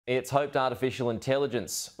It's hoped artificial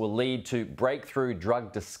intelligence will lead to breakthrough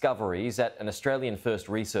drug discoveries at an Australian-first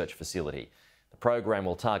research facility. The program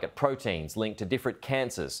will target proteins linked to different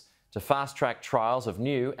cancers to fast-track trials of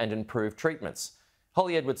new and improved treatments.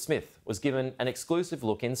 Holly Edwards-Smith was given an exclusive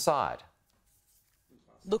look inside.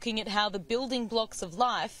 Looking at how the building blocks of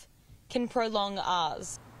life can prolong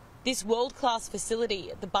ours. This world-class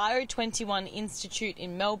facility at the Bio21 Institute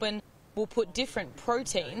in Melbourne will put different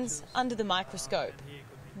proteins under the microscope.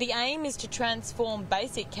 The aim is to transform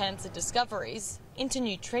basic cancer discoveries into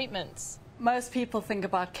new treatments. Most people think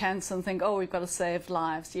about cancer and think, oh, we've got to save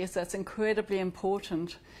lives. Yes, that's incredibly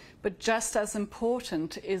important. But just as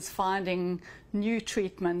important is finding new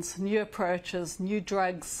treatments, new approaches, new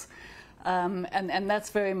drugs. And that's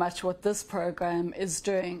very much what this program is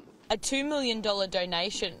doing. A $2 million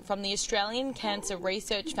donation from the Australian Cancer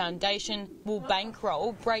Research Foundation will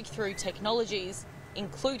bankroll breakthrough technologies,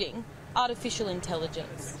 including artificial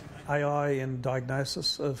intelligence. AI in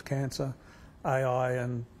diagnosis of cancer, AI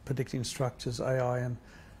in predicting structures, AI in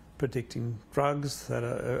predicting drugs that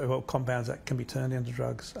are, well, compounds that can be turned into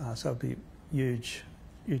drugs. So it'll be huge,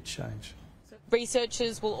 huge change.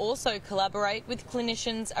 Researchers will also collaborate with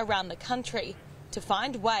clinicians around the country to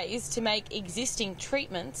find ways to make existing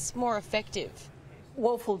treatments more effective.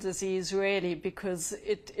 Woeful disease, really, because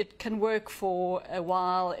it can work for a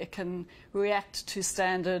while. It can react to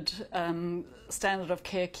standard of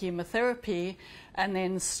care chemotherapy and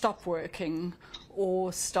then stop working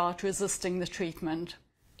or start resisting the treatment.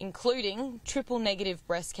 Including triple-negative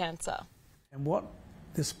breast cancer. And what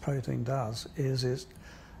this protein does is it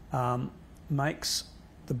makes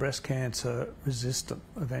the breast cancer resistant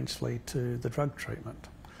eventually to the drug treatment.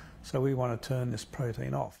 So we want to turn this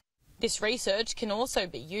protein off. This research can also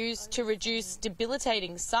be used to reduce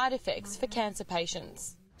debilitating side effects for cancer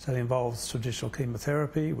patients. So it involves traditional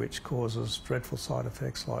chemotherapy, which causes dreadful side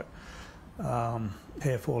effects like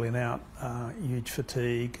hair falling out, huge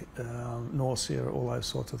fatigue, nausea, all those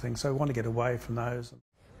sorts of things. So we want to get away from those.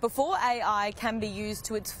 Before AI can be used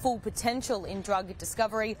to its full potential in drug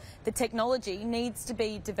discovery, the technology needs to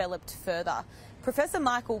be developed further. Professor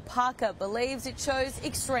Michael Parker believes it shows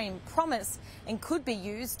extreme promise and could be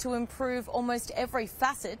used to improve almost every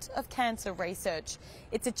facet of cancer research.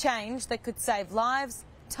 It's a change that could save lives,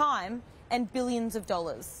 time and billions of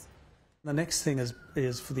dollars. The next thing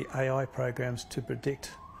is for the AI programs to predict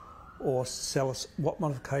or tell us what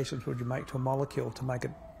modifications would you make to a molecule to make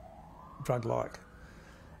it drug-like.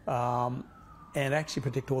 And actually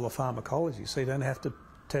predict all the pharmacology, so you don't have to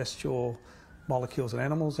test your molecules in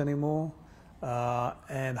animals anymore,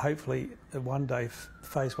 and hopefully one day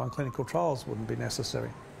phase 1 clinical trials wouldn't be necessary.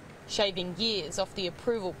 Shaving years off the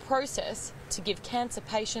approval process to give cancer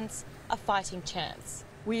patients a fighting chance.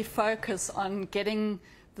 We focus on getting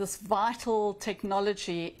this vital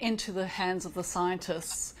technology into the hands of the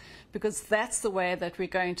scientists, because that's the way that we're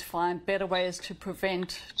going to find better ways to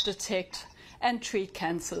prevent, detect and treat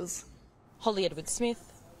cancers. Holly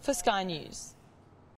Edwards-Smith for Sky News.